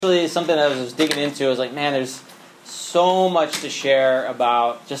Actually, something that I was digging into. I was like, man, there's so much to share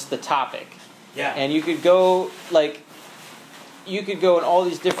about just the topic. Yeah. And you could go in all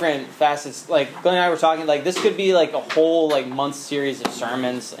these different facets. Like Glenn and I were talking, like this could be like a whole month series of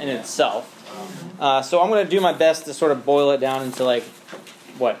sermons in itself. So I'm going to do my best to sort of boil it down into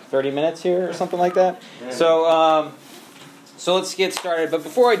 30 minutes here or something like that. Yeah. So let's get started. But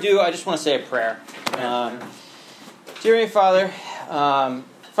before I do, I just want to say a prayer. Dear Heavenly Father,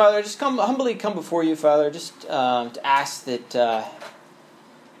 Father, I just humbly come before you, Father, just to ask that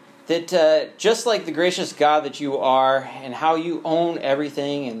just like the gracious God that you are, and how you own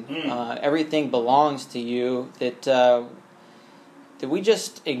everything, and everything belongs to you, that we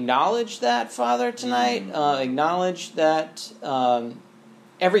just acknowledge that, Father, tonight. Acknowledge that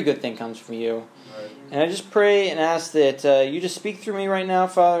every good thing comes from you. Right. And I just pray and ask that you just speak through me right now,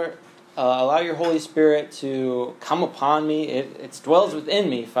 Father. Allow your Holy Spirit to come upon me. It dwells within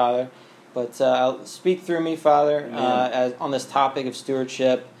me, Father. But speak through me, Father, on this topic of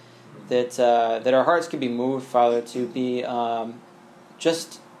stewardship. That our hearts can be moved, Father, to be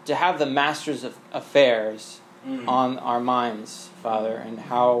just to have the Master's of affairs on our minds, Father, and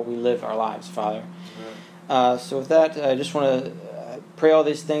how we live our lives, Father. So with that, I just want to pray all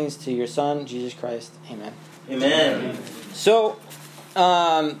these things to your Son, Jesus Christ. Amen. Amen. So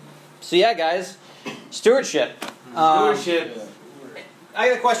yeah, guys, stewardship. Stewardship. I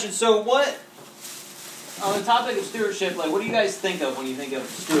got a question. So what, on the topic of stewardship, what do you guys think of when you think of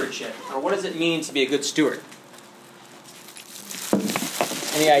stewardship? Or what does it mean to be a good steward?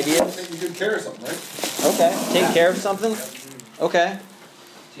 Any ideas? Taking good care of something, right? Okay. Taking care of something? Okay.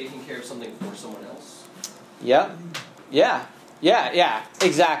 Taking care of something for someone else. Yeah.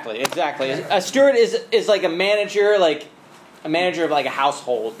 Exactly. A steward is like a manager, of a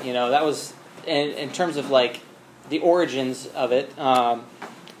household. That was in terms of the origins of it.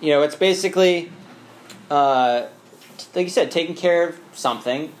 It's basically like you said, taking care of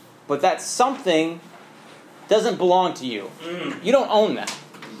something, but that something doesn't belong to you. You don't own that.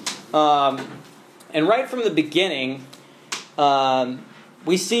 And right from the beginning,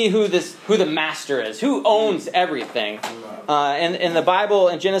 we see who the master is, who owns everything. And in the Bible,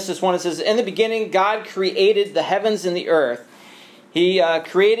 in Genesis 1, it says, "In the beginning, God created the heavens and the earth. He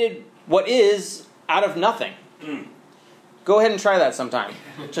created what is out of nothing." Go ahead and try that sometime.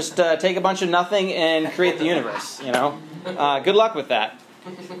 Just take a bunch of nothing and create the universe. Good luck with that.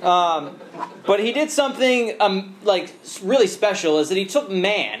 But he did something really special. Is that he took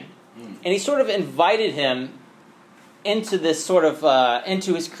man and he sort of invited him into this sort of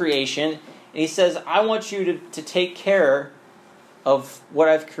into his creation, and he says, "I want you to take care of what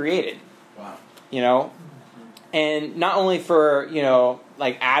I've created." Wow. And not only for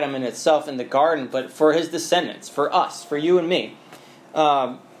Adam in itself in the garden, but for his descendants, for us, for you and me.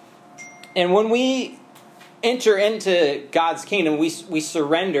 And when we enter into God's kingdom, we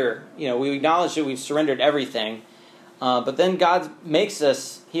surrender. We acknowledge that we've surrendered everything. But then God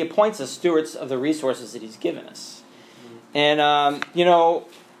He appoints us stewards of the resources that He's given us. And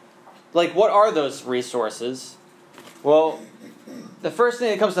what are those resources? Well, the first thing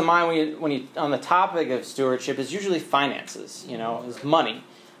that comes to mind when you on the topic of stewardship is usually finances. Is money,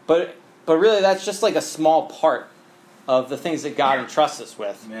 but really that's just a small part of the things that God entrusts us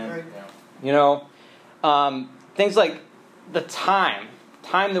with. Amen. Things like the time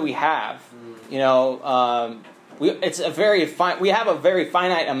that we have. We have a very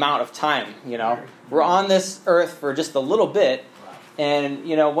finite amount of time. We're on this earth for just a little bit, and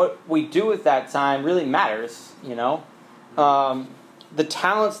what we do with that time really matters. The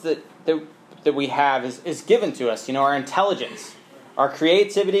talents that we have is given to us. Our intelligence, our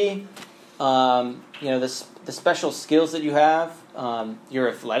creativity, the special skills that you have, your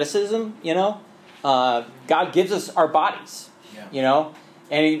athleticism. God gives us our bodies. Yeah.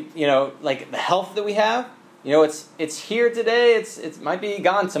 And the health that we have. It's here today. It might be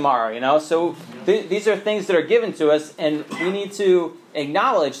gone tomorrow. So these are things that are given to us, and we need to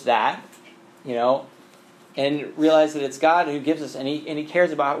acknowledge that. And realize that it's God who gives us, and He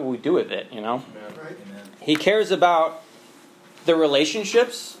cares about what we do with it. Amen. He cares about the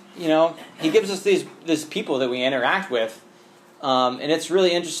relationships. He gives us these people that we interact with, and it's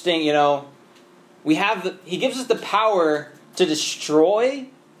really interesting. He gives us the power to destroy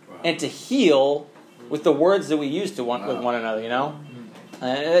and to heal with the words that we use with one another.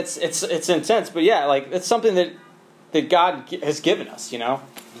 And it's intense, but it's something that God has given us.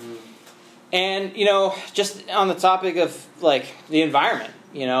 And, just on the topic of, the environment,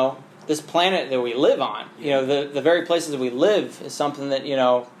 this planet that we live on, the very places that we live is something that,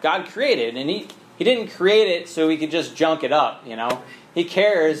 God created. And He didn't create it so He could just junk it up, He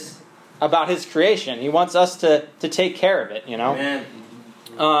cares about His creation. He wants us to take care of it, you know. Amen.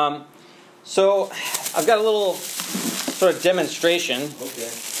 So I've got a little sort of demonstration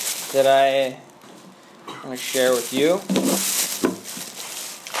that I want to share with you.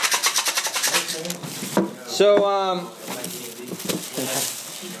 So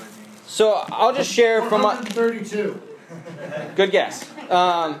I'll just share from my... 132. Good guess.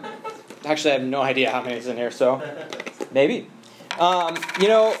 Actually, I have no idea how many is in here, so maybe.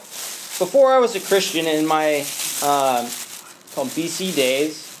 Before I was a Christian in my called BC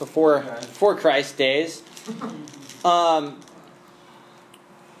days, before Christ days, God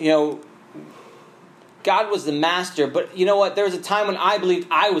was the master, but you know what? There was a time when I believed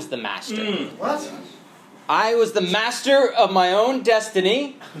I was the master. What? I was the master of my own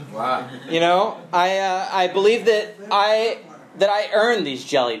destiny. Wow. I believed that I earned these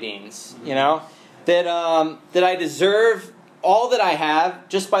jelly beans. That I deserve all that I have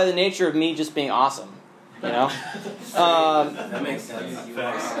just by the nature of me just being awesome. That makes sense.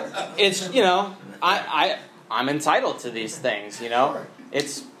 It's I'm entitled to these things.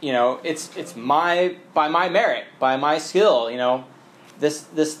 It's it's by my merit, by my skill. This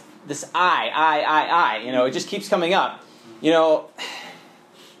I. It just keeps coming up.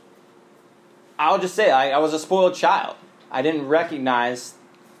 I'll just say I was a spoiled child. I didn't recognize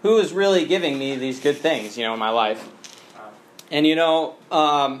who was really giving me these good things, in my life. And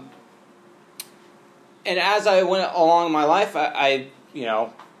and as I went along in my life, I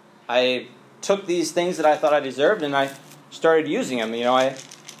took these things that I thought I deserved, and I started using them. I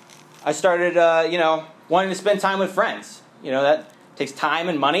started wanting to spend time with friends. That takes time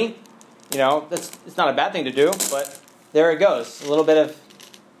and money. It's not a bad thing to do, but there it goes. A little bit of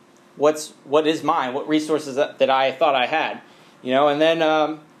what is mine, what resources that I thought I had. And then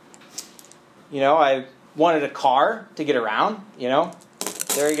I wanted a car to get around.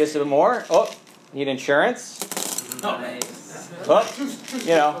 There he goes a bit more. Oh, need insurance.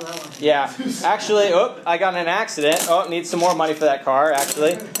 Yeah. Actually, I got in an accident. Need some more money for that car,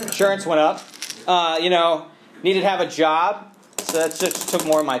 actually. Insurance went up. Needed to have a job. So that just took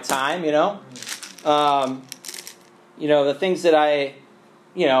more of my time, the things that I,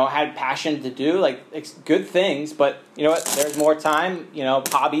 had passion to do, like it's good things, but you know what? There's more time,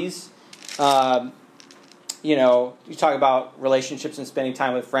 hobbies. You talk about relationships and spending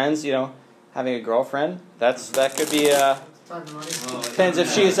time with friends, having a girlfriend. That could be depends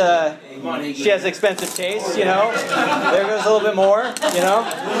if she has expensive taste, There goes a little bit more,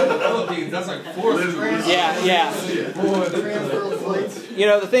 That's like 4 Yeah.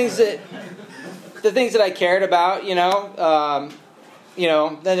 The things that I cared about,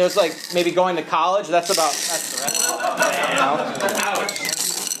 then there's like maybe going to college. That's the rest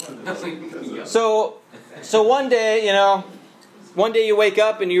of it. So one day, you wake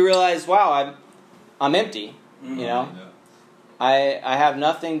up and you realize, wow, I'm empty. I have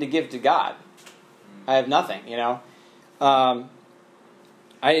nothing to give to God. I have nothing.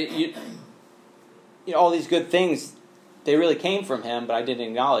 All these good things, they really came from Him, but I didn't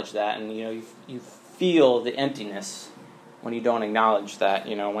acknowledge that. And you feel the emptiness when you don't acknowledge that.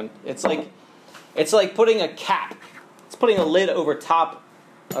 When it's like putting a cap, it's putting a lid over top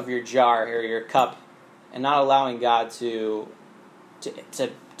of your jar or your cup, and not allowing God to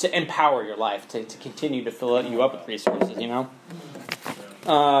empower your life, to continue to fill you up with resources.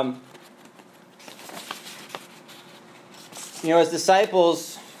 As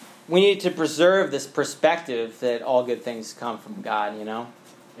disciples, we need to preserve this perspective that all good things come from God,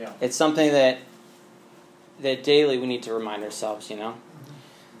 Yeah. It's something that daily we need to remind ourselves, In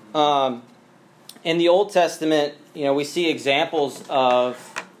the Old Testament, we see examples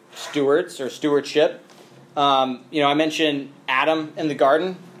of stewards or stewardship. I mentioned Adam in the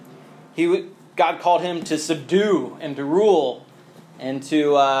garden. God called him to subdue and to rule and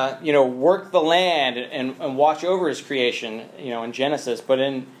to work the land and watch over His creation, in Genesis. But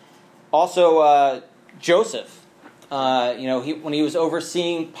in also Joseph, when he was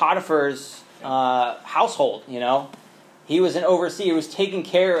overseeing Potiphar's household, he was an overseer. He was taking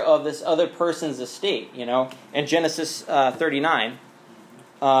care of this other person's estate, in Genesis 39,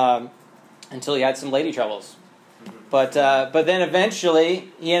 until he had some lady troubles. But then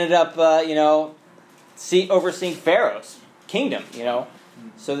eventually he ended up, overseeing Pharaoh's kingdom,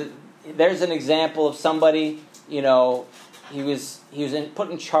 So there's an example of somebody, he was put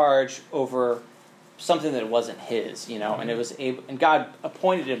in charge over something that wasn't his, and it was and God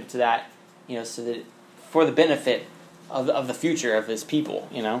appointed him to that, so that for the benefit of the future of His people,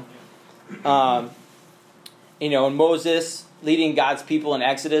 and Moses leading God's people in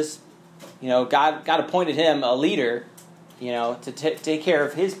Exodus, God appointed him a leader to take care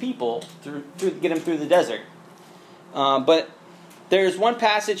of his people, get them through the desert. But there's one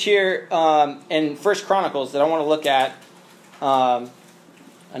passage here in 1 Chronicles that I want to look at.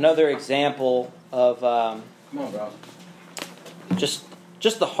 Another example of Come on, bro.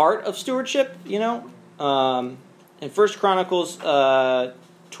 just the heart of stewardship, in 1 Chronicles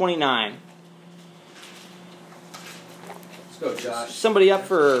 29. Let's go, Josh. Somebody up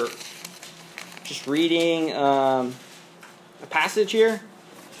for just reading a passage here?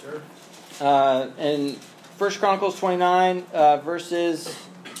 Sure. In 1 Chronicles 29, verses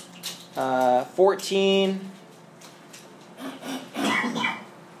 14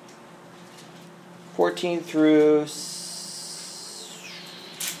 through,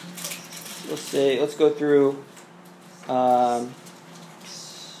 let's go through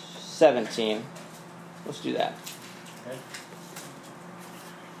 17. Let's do that.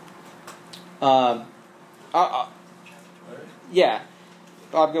 Okay. Yeah.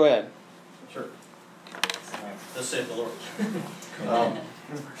 Bob, go ahead. Sure. Thus saith the Lord.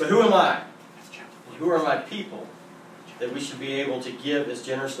 But who am I? Who are my people that we should be able to give as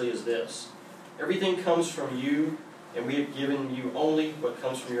generously as this? Everything comes from you, and we have given you only what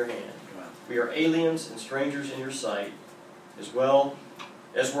comes from your hand. We are aliens and strangers in your sight, as well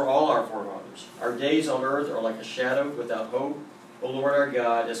as were all our forefathers. Our days on earth are like a shadow without hope. O Lord our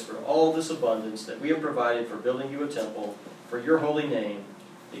God, as for all this abundance that we have provided for building you a temple for your holy name,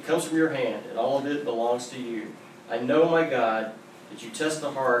 it comes from your hand, and all of it belongs to you. I know, my God, that you test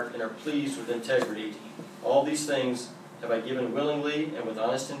the heart and are pleased with integrity. All these things have I given willingly and with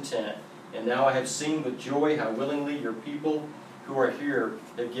honest intent, and now I have seen with joy how willingly your people who are here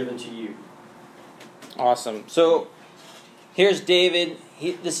have given to you. Awesome. So here's David.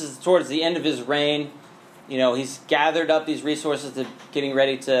 This is towards the end of his reign. He's gathered up these resources to getting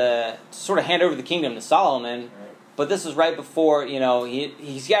ready to sort of hand over the kingdom to Solomon. Right. But this is right before,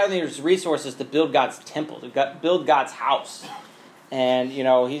 he's gathering these resources to build God's temple, to build God's house. And,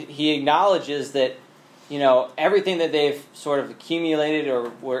 he acknowledges that, everything that they've sort of accumulated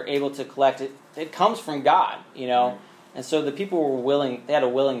or were able to collect, it comes from God, Right. And so the people were willing, they had a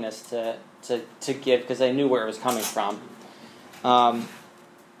willingness to give because they knew where it was coming from.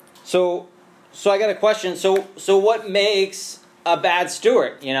 So I got a question. So what makes a bad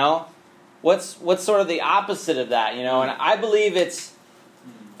steward, What's sort of the opposite of that, And I believe it's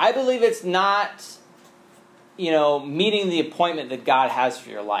not, meeting the appointment that God has for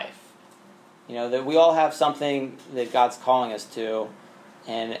your life. That we all have something that God's calling us to,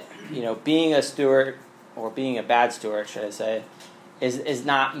 and being a steward or being a bad steward, should I say, is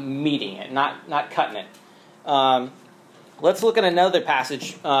not meeting it, not cutting it. Let's look at another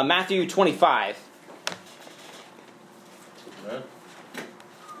passage, Matthew 25. Right.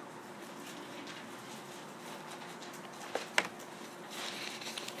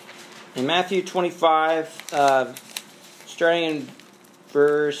 In Matthew 25, starting in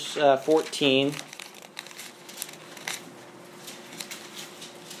verse 14,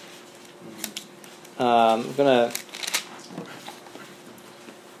 I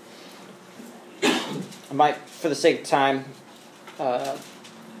might, for the sake of time, go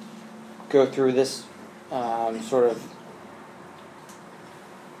through this sort of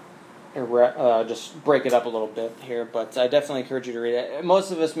just break it up a little bit here, but I definitely encourage you to read it.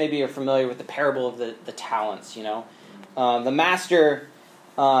 Most of us maybe are familiar with the parable of the talents, The master,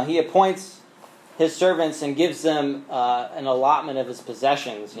 he appoints his servants and gives them an allotment of his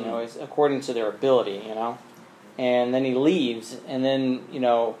possessions, according to their ability, And then he leaves, and then,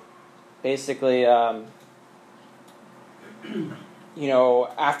 basically, after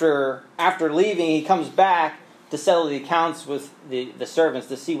leaving, he comes back to settle the accounts with the servants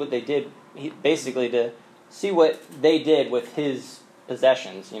to see what they did, basically to see what they did with his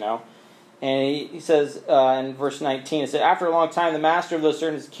possessions, And he says in verse 19, it said, after a long time, the master of those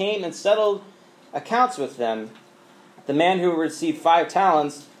servants came and settled accounts with them. The man who received 5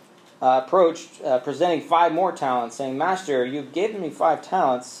 talents approached, presenting 5 more talents, saying, Master, you've given me 5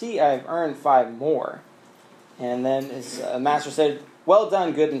 talents. See, I have earned 5 more. And then his master said, well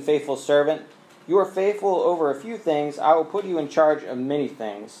done, good and faithful servant. You are faithful over a few things. I will put you in charge of many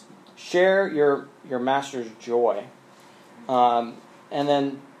things. Share your master's joy. And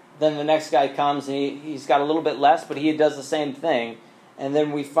then the next guy comes, and he's got a little bit less, but he does the same thing. And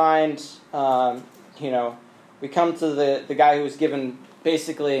then we find, we come to the guy who was given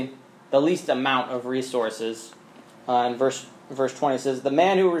basically the least amount of resources. In verse 20 it says, the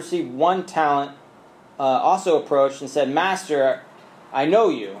man who received 1 talent also approached and said, Master, I know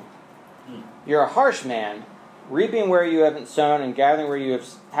you. You're a harsh man, reaping where you haven't sown and gathering where you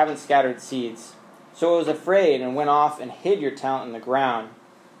haven't scattered seeds. So I was afraid and went off and hid your talent in the ground.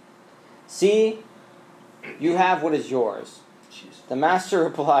 See, you have what is yours." The master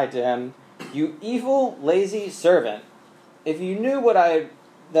replied to him, "You evil, lazy servant. If you knew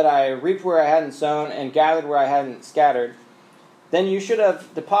that I reaped where I hadn't sown and gathered where I hadn't scattered, then you should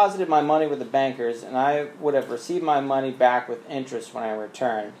have deposited my money with the bankers, and I would have received my money back with interest when I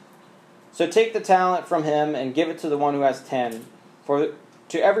returned. So take the talent from him and give it to the one who has 10. For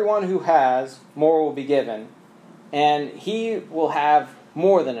to everyone who has, more will be given, and he will have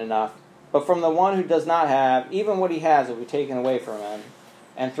more than enough. But from the one who does not have, even what he has will be taken away from him.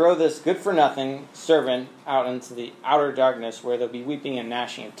 And throw this good-for-nothing servant out into the outer darkness, where there'll be weeping and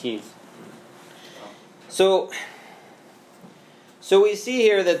gnashing of teeth." So we see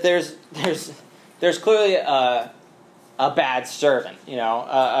here that there's clearly a bad servant,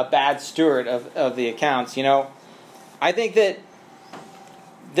 a bad steward of the accounts. I think that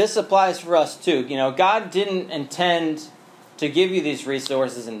this applies for us too. God didn't intend to give you these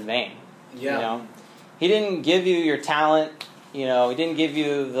resources in vain. Yeah. He didn't give you your talent. He didn't give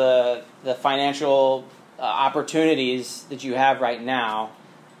you the financial opportunities that you have right now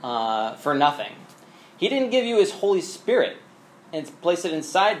for nothing. He didn't give you His Holy Spirit and place it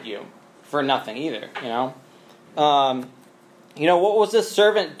inside you for nothing either. What was this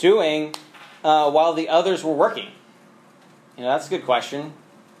servant doing while the others were working? That's a good question.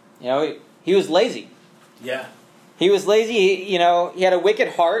 He was lazy. Yeah. He was lazy. He had a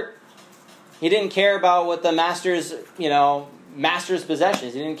wicked heart. He didn't care about what the master's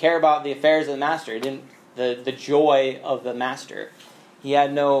possessions. He didn't care about the affairs of the master. He didn't the joy of the master. He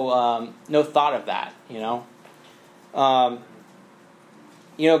had no thought of that.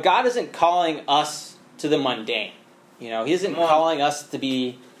 God isn't calling us to the mundane. He isn't calling us to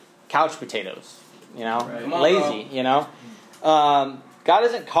be couch potatoes. Right. Lazy. God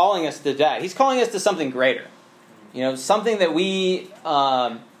isn't calling us to that. He's calling us to something greater. Something that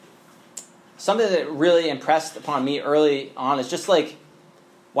something that really impressed upon me early on is just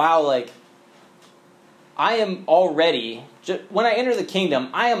wow, I am already, when I enter the kingdom,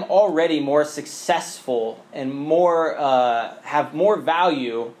 I am already more successful and more have more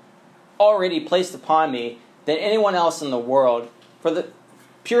value already placed upon me than anyone else in the world, for the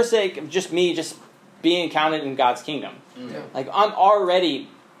pure sake of just me just being counted in God's kingdom. Yeah. I'm already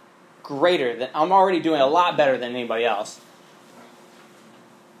greater I'm already doing a lot better than anybody else.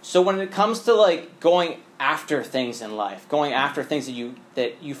 So when it comes to going after things in life, going after things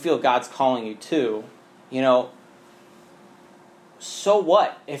that you feel God's calling you to, so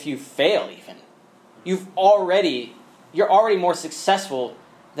what if you fail even? You're already more successful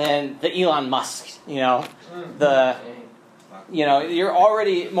than the Elon Musk, you're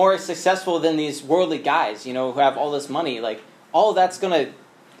already more successful than these worldly guys, who have all this money.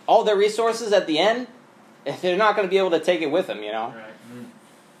 All their resources at the end, they're not going to be able to take it with them, Right.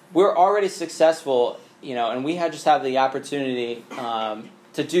 We're already successful, and we just have the opportunity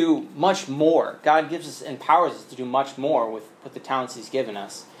to do much more. God empowers us to do much more with the talents He's given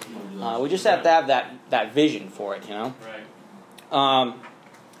us. We just have to have that vision for it, Right.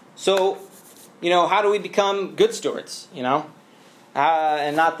 So, how do we become good stewards,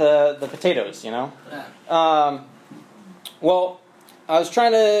 and not the potatoes, Well, I was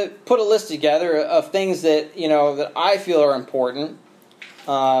trying to put a list together of things that, that I feel are important.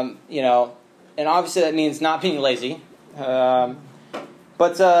 And obviously that means not being lazy. But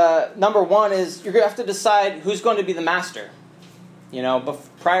number one is you're going to have to decide who's going to be the master.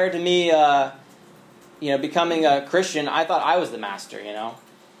 Prior to me, becoming a Christian, I thought I was the master,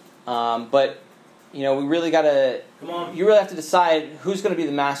 But, we really got to, you really have to decide who's going to be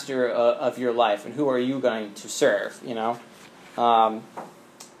the master of your life and who are you going to serve, Because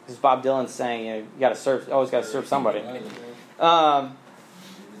Bob Dylan's saying, you got to serve, always got to serve somebody. For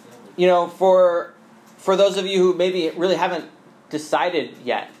those of you who maybe really haven't decided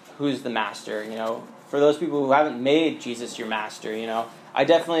yet who's the master, for those people who haven't made Jesus your master, I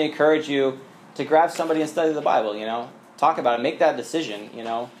definitely encourage you to grab somebody and study the Bible, talk about it, make that decision,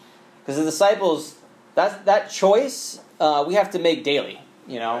 because the disciples, that choice we have to make daily,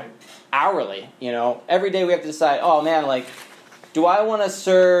 hourly, every day we have to decide, oh man, do I want to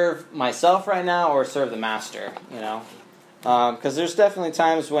serve myself right now or serve the master, Because there's definitely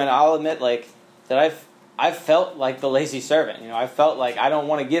times when I'll admit that I've felt like the lazy servant. I felt like I don't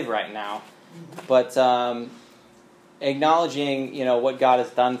want to give right now. But acknowledging what God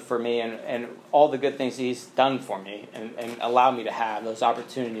has done for me and all the good things He's done for me and allowed me to have those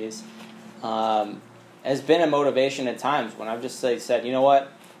opportunities has been a motivation at times when I've just said, you know what,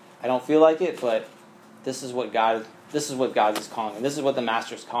 I don't feel like it, but this is what God this is what God is calling me. This is what the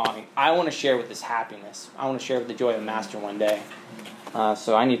Master's calling me. I want to share with this happiness. I want to share with the joy of the Master one day.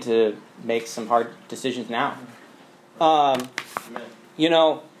 So I need to make some hard decisions now. You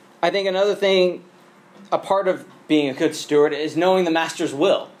know, I think another thing, a part of being a good steward is knowing the Master's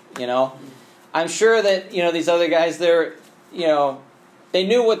will. You know, I'm sure that, you know, these other guys, they're, you know, they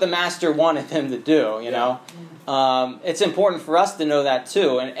knew what the Master wanted them to do, you know. It's important for us to know that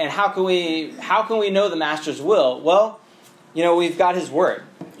too. And how can we know the Master's will? Well, you know, we've got His Word,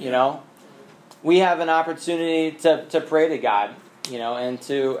 you know. We have an opportunity to pray to God, you know, and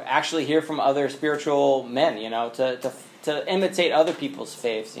to actually hear from other spiritual men, you know, to imitate other people's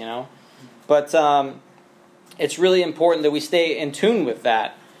faiths, you know. But it's really important that we stay in tune with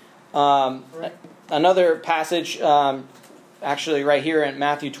that. Another passage, actually right here in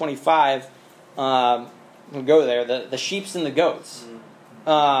Matthew 25, we'll go there, the sheeps and the goats.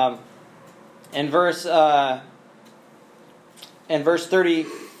 In verse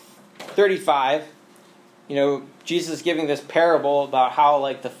 35, you know, Jesus is giving this parable about how,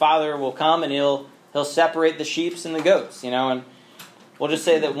 like, the Father will come and he'll separate the sheeps and the goats, you know, and we'll just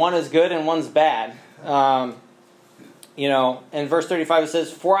say that one is good and one's bad. You know, in verse 35 it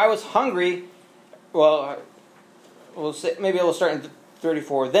says, "For I was hungry," well, maybe we'll start in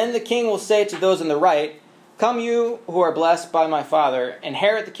 34. "Then the king will say to those on the right, 'Come you who are blessed by my Father,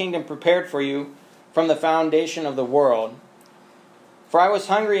 inherit the kingdom prepared for you from the foundation of the world. For I was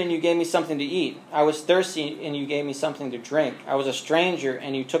hungry and you gave me something to eat. I was thirsty and you gave me something to drink. I was a stranger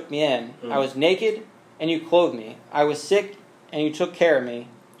and you took me in. I was naked and you clothed me. I was sick and you took care of me.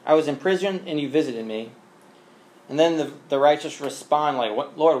 I was in prison and you visited me.' And then the righteous respond like,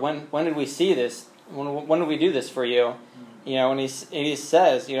 'Lord, when did we see this? When did we do this for you?' You know, and he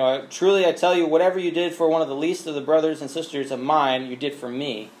says, you know, 'Truly I tell you, whatever you did for one of the least of the brothers and sisters of mine, you did for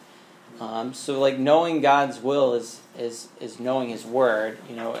me.'" So, like, knowing God's will is knowing His Word,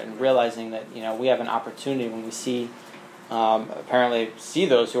 you know, and realizing that, you know, we have an opportunity when we see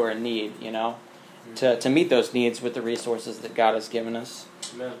those who are in need, you know, to meet those needs with the resources that God has given us.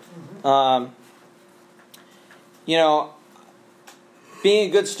 Amen. You know, being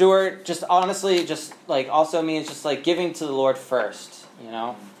a good steward, just honestly, just like also means just like giving to the Lord first, you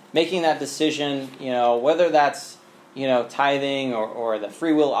know, making that decision, you know, whether that's, you know, tithing or the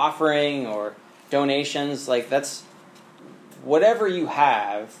free will offering or donations, like that's whatever you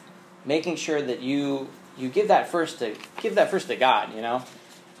have, making sure that you give that first to God, you know.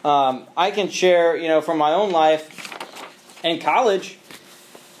 I can share, you know, from my own life in college,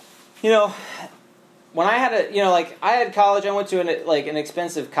 you know, when I had I had college, I went to an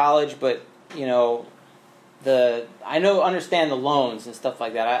expensive college, but, you know, understand the loans and stuff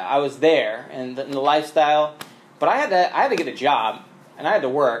like that. I was there and the lifestyle, but I had to get a job and I had to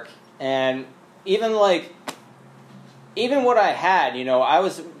work, and even what I had, you know, I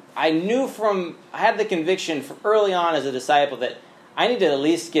had the conviction from early on as a disciple that I need to at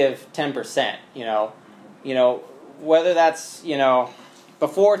least give 10%, you know, whether that's, you know,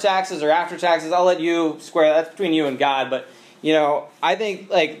 before taxes or after taxes, I'll let you square that's between you and God. But, you know, I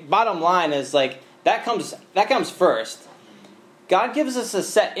think, like, bottom line is, like, that comes first. God gives us a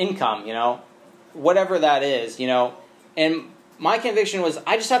set income, you know, whatever that is, you know, and my conviction was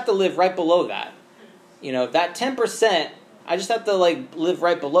I just have to live right below that. You know, that 10%, I just have to, like, live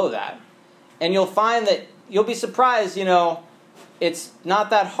right below that. And you'll find that you'll be surprised, you know, it's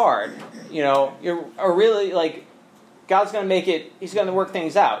not that hard. You know, you're really, like, God's going to make it, He's going to work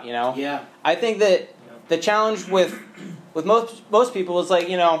things out, you know? Yeah. I think that the challenge with most people is like,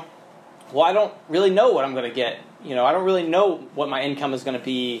 you know, well, I don't really know what I'm going to get. You know, I don't really know what my income is going to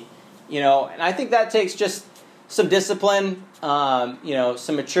be, you know? And I think that takes just some discipline, you know,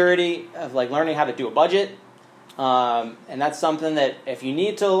 some maturity of, like, learning how to do a budget. And that's something that if you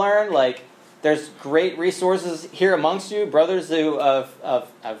need to learn, like, there's great resources here amongst you, brothers who have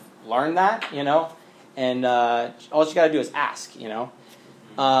learned that, you know? And all you got to do is ask, you know.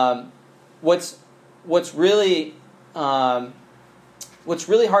 What's really hard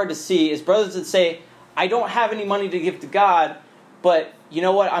to see is brothers that say, "I don't have any money to give to God, but you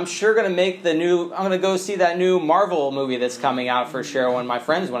know what? I'm sure I'm going to go see that new Marvel movie that's coming out for sure when my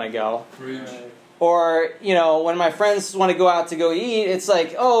friends want to go." Preach. Or, you know, when my friends want to go out to go eat, it's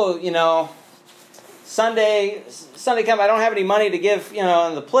like, oh, you know, Sunday come, I don't have any money to give, you know,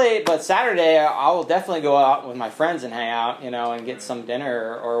 on the plate, but Saturday I will definitely go out with my friends and hang out, you know, and get some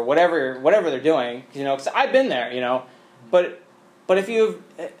dinner or whatever they're doing, you know, because I've been there, you know. But if you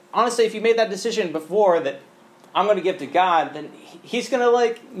made that decision before that I'm going to give to God, then He's going to,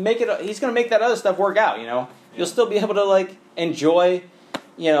 like, He's going to make that other stuff work out, you know. You'll still be able to, like, enjoy,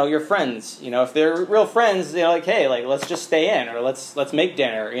 your friends, if they're real friends, they're like, hey, like, let's just stay in, or let's make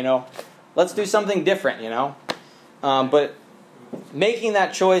dinner, let's do something different, but making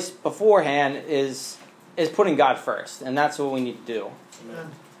that choice beforehand is putting God first, and that's what we need to do.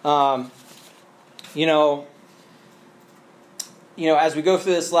 As we go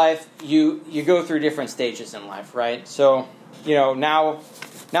through this life, you go through different stages in life, right? So, now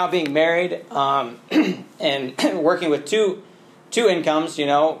being married and working with two incomes,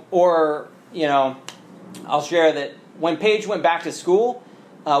 or I'll share that when Paige went back to school,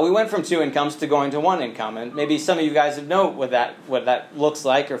 we went from 2 incomes to going to 1 income, and maybe some of you guys have known what that looks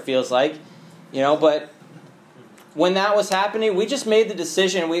like or feels like, but when that was happening, we just made the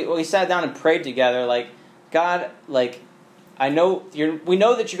decision. We sat down and prayed together, like, God, like, we know that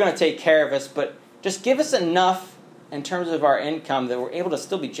you're going to take care of us, but just give us enough in terms of our income that we're able to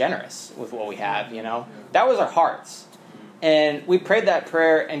still be generous with what we have, That was our hearts. And we prayed that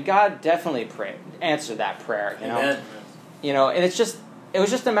prayer, and God definitely answered that prayer, Amen. And it was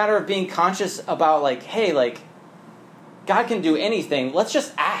just a matter of being conscious about, like, hey, like, God can do anything. Let's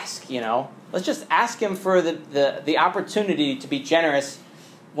just ask, Let's just ask Him for the opportunity to be generous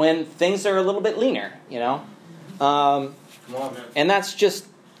when things are a little bit leaner, And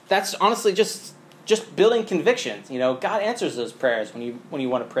that's honestly just building convictions, God answers those prayers when you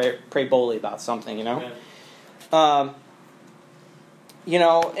want to pray boldly about something, And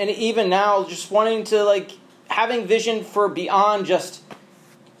even now, just wanting to, like, having vision for beyond just,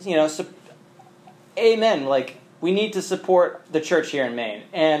 amen, like, we need to support the church here in Maine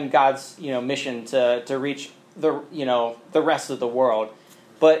and God's, mission to reach the rest of the world.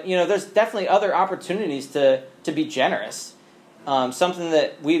 But, there's definitely other opportunities to be generous. Something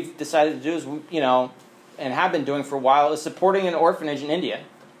that we've decided to do is, and have been doing for a while, is supporting an orphanage in India.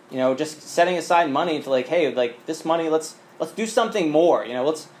 Just setting aside money to, like, hey, like, this money, let's do something more.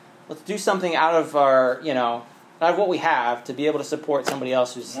 Let's do something out of our, out of what we have to be able to support somebody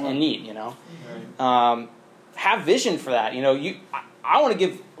else who's in need. Have vision for that. I want to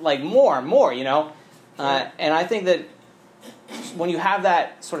give, like, more and more. And I think that when you have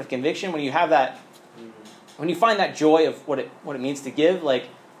that sort of conviction, when you have that, when you find that joy of what it means to give, like,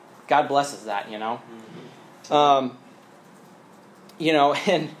 God blesses that. And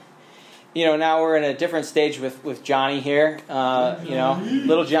now we're in a different stage with Johnny here.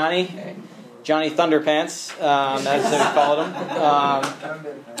 Little Johnny Thunderpants, as we called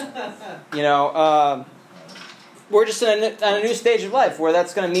him. We're just in a new stage of life where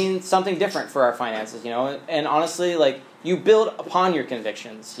that's going to mean something different for our finances, And honestly, like, you build upon your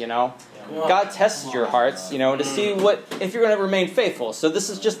convictions, God tests your hearts, to see if you're going to remain faithful. So this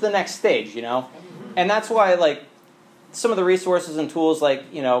is just the next stage, And that's why, like, some of the resources and tools, like,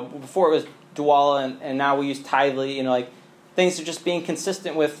 before it was Dwala and now we use Tithely, like, things are just being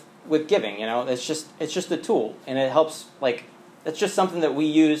consistent with giving, It's just a tool, and it helps, like, it's just something that we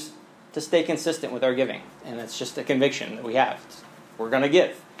use to stay consistent with our giving, and it's just a conviction that we have. We're going to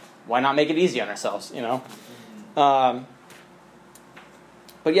give. Why not make it easy on ourselves,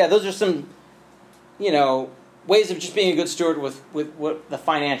 But yeah, those are some, ways of just being a good steward with what the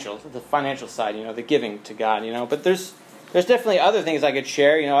financial side, the giving to God, But there's definitely other things I could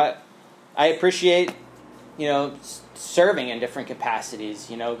share. I appreciate, serving in different capacities.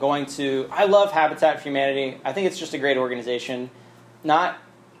 I love Habitat for Humanity. I think it's just a great organization. Not,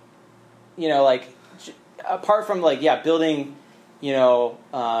 apart from, like, building,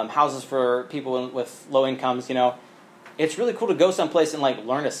 houses for people with low incomes, it's really cool to go someplace and, like,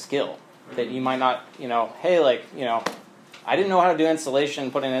 learn a skill that you might not, hey, like, I didn't know how to do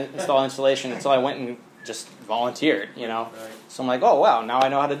installation, install insulation until I went and just volunteered, So I'm like, oh, wow, now I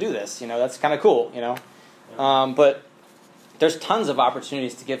know how to do this, that's kind of cool, But there's tons of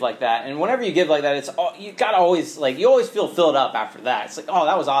opportunities to give like that, and whenever you give like that, you always feel filled up after that. It's like, oh,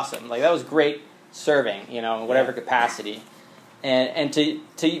 that was awesome, like, that was great serving, in whatever capacity, and to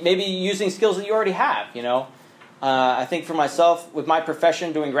maybe using skills that you already have, I think for myself, with my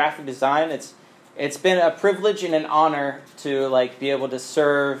profession doing graphic design, it's been a privilege and an honor to, like, be able to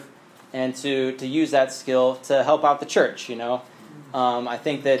serve and to use that skill to help out the church. I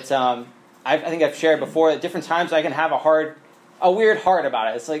think that I think I've shared before at different times I can have a weird heart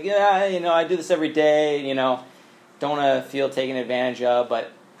about it. It's like, yeah, I do this every day. Don't want to feel taken advantage of,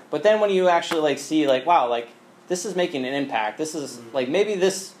 but then when you actually, like, see, like, wow, like, this is making an impact. This is, like, maybe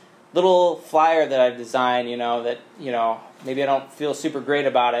this little flyer that I've designed, that, maybe I don't feel super great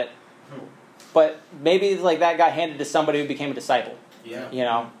about it, but maybe, like, that got handed to somebody who became a disciple.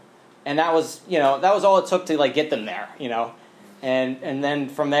 Yeah. And that was all it took to, like, get them there, And then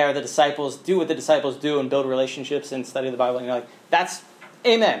from there, the disciples do what the disciples do and build relationships and study the Bible. And you're like, that's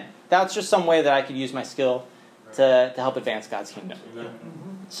amen. That's just some way that I could use my skill to help advance God's kingdom.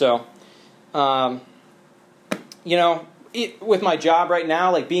 Amen. So, with my job right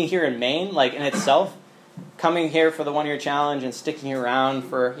now, like being here in Maine, like in itself, coming here for the 1 year challenge and sticking around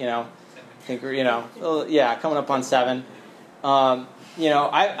for, I think we're, coming up on 7. I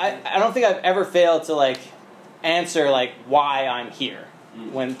don't think I've ever failed to like answer like why I'm here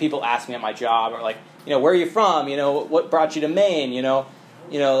when people ask me at my job, or like, where are you from? What brought you to Maine?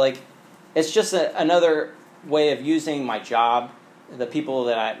 Like it's just another way of using my job, the people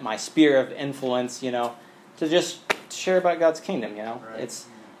that my sphere of influence, to just share about God's kingdom. Right.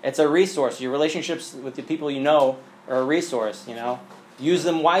 It's a resource. Your relationships with the people are a resource. Use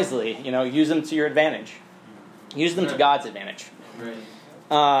them wisely. Use them to your advantage. Use them to God's advantage.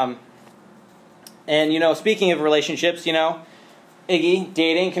 Right. And speaking of relationships, Iggy,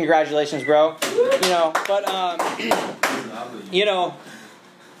 dating, congratulations, bro.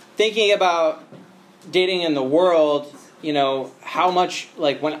 Thinking about dating in the world, how much,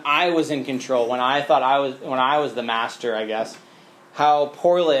 like when I was in control, when I was the master, I guess, how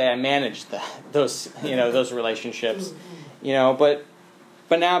poorly I managed those relationships,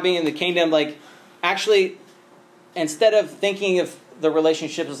 but now being in the kingdom, like actually, instead of thinking of the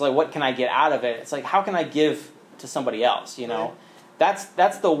relationship as like, what can I get out of it? It's like, how can I give to somebody else?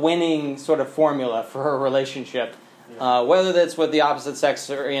 That's the winning sort of formula for a relationship. Whether that's with the opposite sex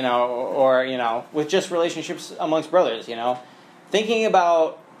or with just relationships amongst brothers, thinking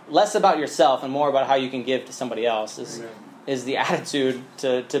about less about yourself and more about how you can give to somebody else is the attitude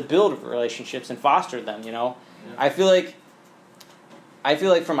to build relationships and foster them. I feel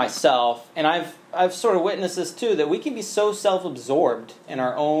like for myself, and I've sort of witnessed this too, that we can be so self-absorbed in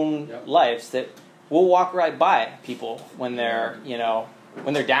our own lives that we'll walk right by people when they're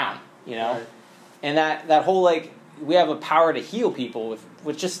down, Right. and that whole like, we have a power to heal people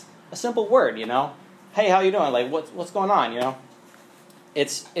with just a simple word, Hey, how you doing? Like, what's going on?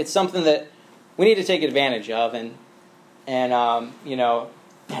 It's something that we need to take advantage of, and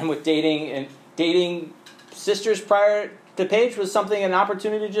with dating sisters prior to Paige was an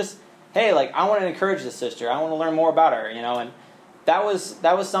opportunity to just, hey, like I want to encourage this sister. I want to learn more about her, and that was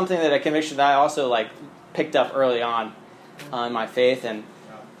something that a conviction that I also like picked up early on in my faith. And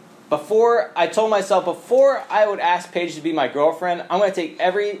I told myself before I would ask Paige to be my girlfriend, I'm going to take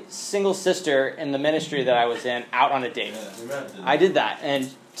every single sister in the ministry that I was in out on a date. I did that, and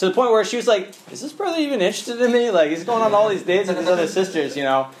to the point where she was like, "Is this brother even interested in me? Like he's going on all these dates with his other sisters,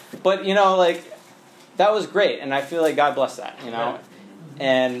 But like that was great, and I feel like God blessed that,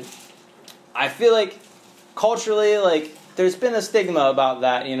 And I feel like culturally, like there's been a stigma about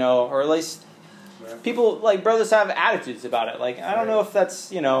that, or at least people, like brothers have attitudes about it. Like, I don't know if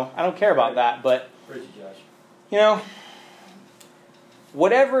that's, I don't care about that, but,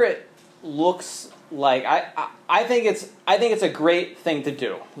 whatever it looks like, I think it's a great thing to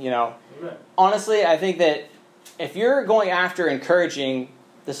do, Honestly, I think that if you're going after encouraging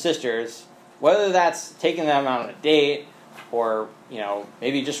the sisters, whether that's taking them out on a date, or,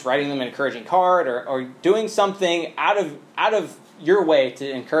 maybe just writing them an encouraging card, or doing something out of your way to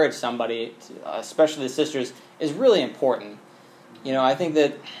encourage somebody, especially the sisters, is really important. I think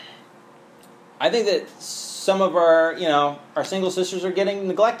that some of our, our single sisters are getting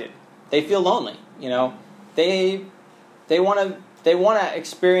neglected. They feel lonely. They want to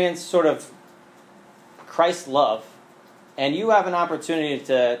experience sort of Christ's love, and you have an opportunity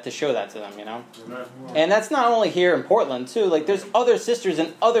to show that to them. And that's not only here in Portland too. Like there's other sisters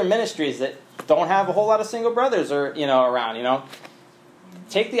in other ministries that don't have a whole lot of single brothers or around.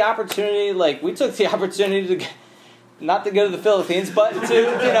 Take the opportunity, like we took the opportunity to, not to go to the Philippines, but to,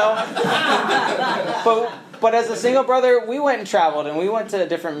 but as a single brother, we went and traveled, and we went to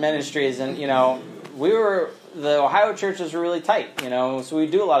different ministries, and, the Ohio churches were really tight, so we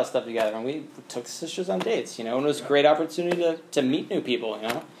do a lot of stuff together, and we took sisters on dates, and it was a great opportunity to meet new people,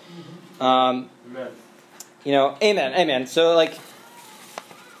 Amen. Amen. So, like,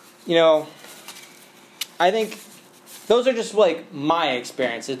 I think those are just like my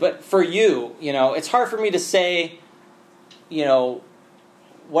experiences, but for you, it's hard for me to say,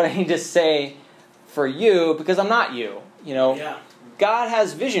 what I need to say for you because I'm not you. God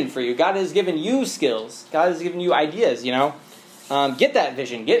has vision for you. God has given you skills. God has given you ideas. Get that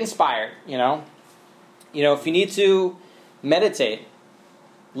vision. Get inspired. If you need to meditate,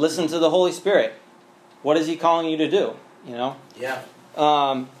 listen to the Holy Spirit. What is He calling you to do?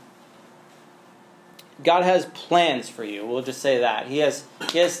 God has plans for you. We'll just say that. He has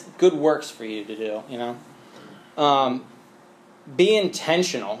good works for you to do, Be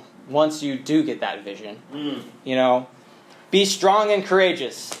intentional once you do get that vision. be strong and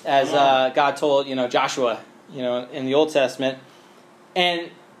courageous, as God told Joshua, in the Old Testament, and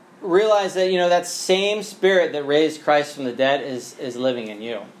realize that that same Spirit that raised Christ from the dead is living in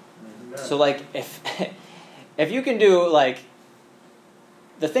you. Amen. So like if you can do like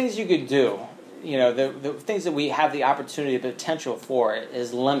the things you could do, the things that we have the opportunity, the potential for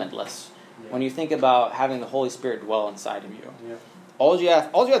is limitless. Yeah. When you think about having the Holy Spirit dwell inside of you, yeah. all you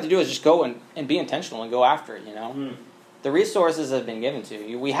have to do is just go and be intentional and go after it. The resources have been given to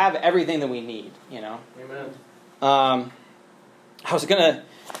you. We have everything that we need. Amen. I was gonna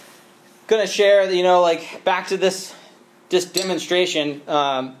share, like back to this demonstration.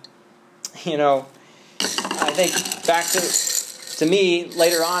 I think back to me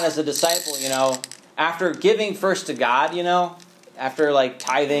later on as a disciple. After giving first to God, after like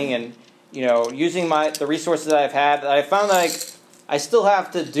tithing and using the resources that I've had, I found that I still have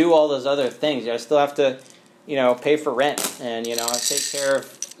to do all those other things. I still have to pay for rent and take care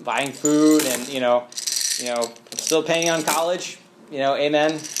of buying food and still paying on college.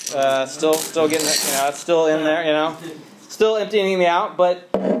 Amen. Still getting it's still in there. Still emptying me out. But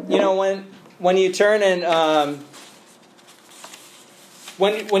when you turn and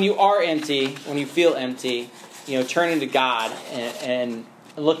when you are empty, when you feel empty, turning to God and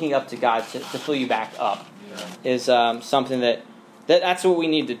looking up to God to fill you back up is something that's what we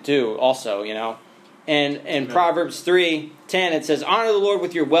need to do. Also, And in Proverbs 3:10, it says, "Honor the Lord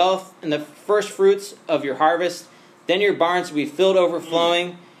with your wealth and the first fruits of your harvest. Then your barns will be filled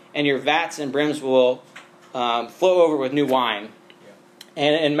overflowing, and your vats and brims will flow over with new wine." Yeah.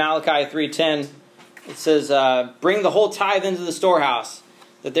 And in Malachi 3:10, it says, "Bring the whole tithe into the storehouse,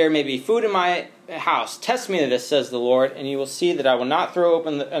 that there may be food in my house. Test me in this, says the Lord, and you will see that I will not throw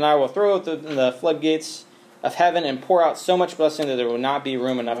open the floodgates of heaven and pour out so much blessing that there will not be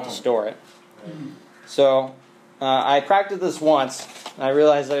room enough to store it." So I practiced this once. And I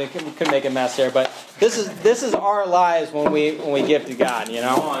realized I could make a mess here, but this is our lives when we give to God.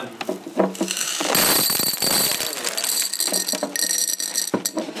 Yeah,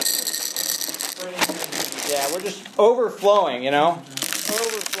 we're just overflowing.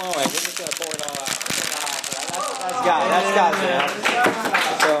 Overflowing. We're just gonna pour it all out. That's God. That's God.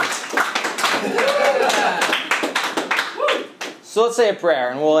 So let's say a prayer,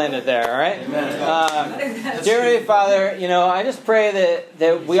 and we'll end it there, all right? Amen. Dear Heavenly Father, I just pray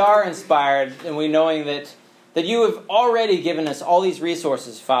that we are inspired, and we knowing that you have already given us all these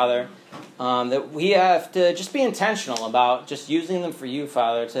resources, Father, that we have to just be intentional about just using them for you,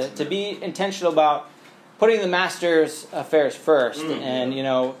 Father, to be intentional about putting the Master's affairs first, and,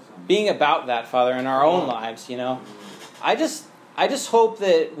 being about that, Father, in our own lives, I just hope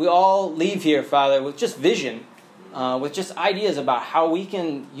that we all leave here, Father, with just vision, with just ideas about how we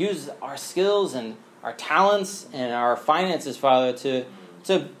can use our skills and our talents and our finances, Father, to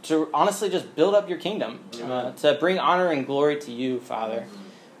honestly just build up your kingdom, to bring honor and glory to you, Father.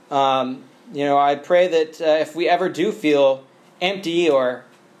 I pray that if we ever do feel empty or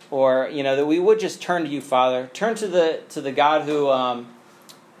that we would just turn to you, Father, turn to the God who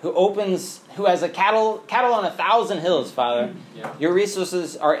has a cattle on 1,000 hills, Father. Yeah. Your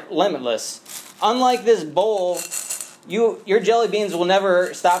resources are limitless. Unlike this bowl, your jelly beans will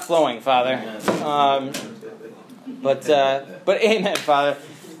never stop flowing, Father. But amen, Father.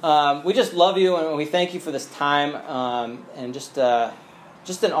 We just love you and we thank you for this time, and just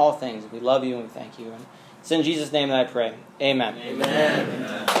in all things, we love you and we thank you. And it's in Jesus' name that I pray. Amen.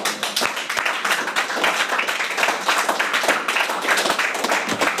 Amen.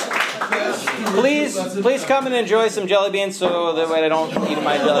 Please come and enjoy some jelly beans so that way I don't eat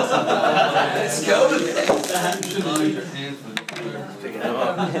my jelly. Let's go.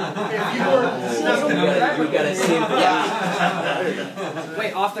 We gotta see if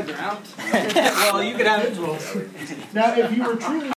Wait, off the ground? Well, you could have it. Now, if you were truly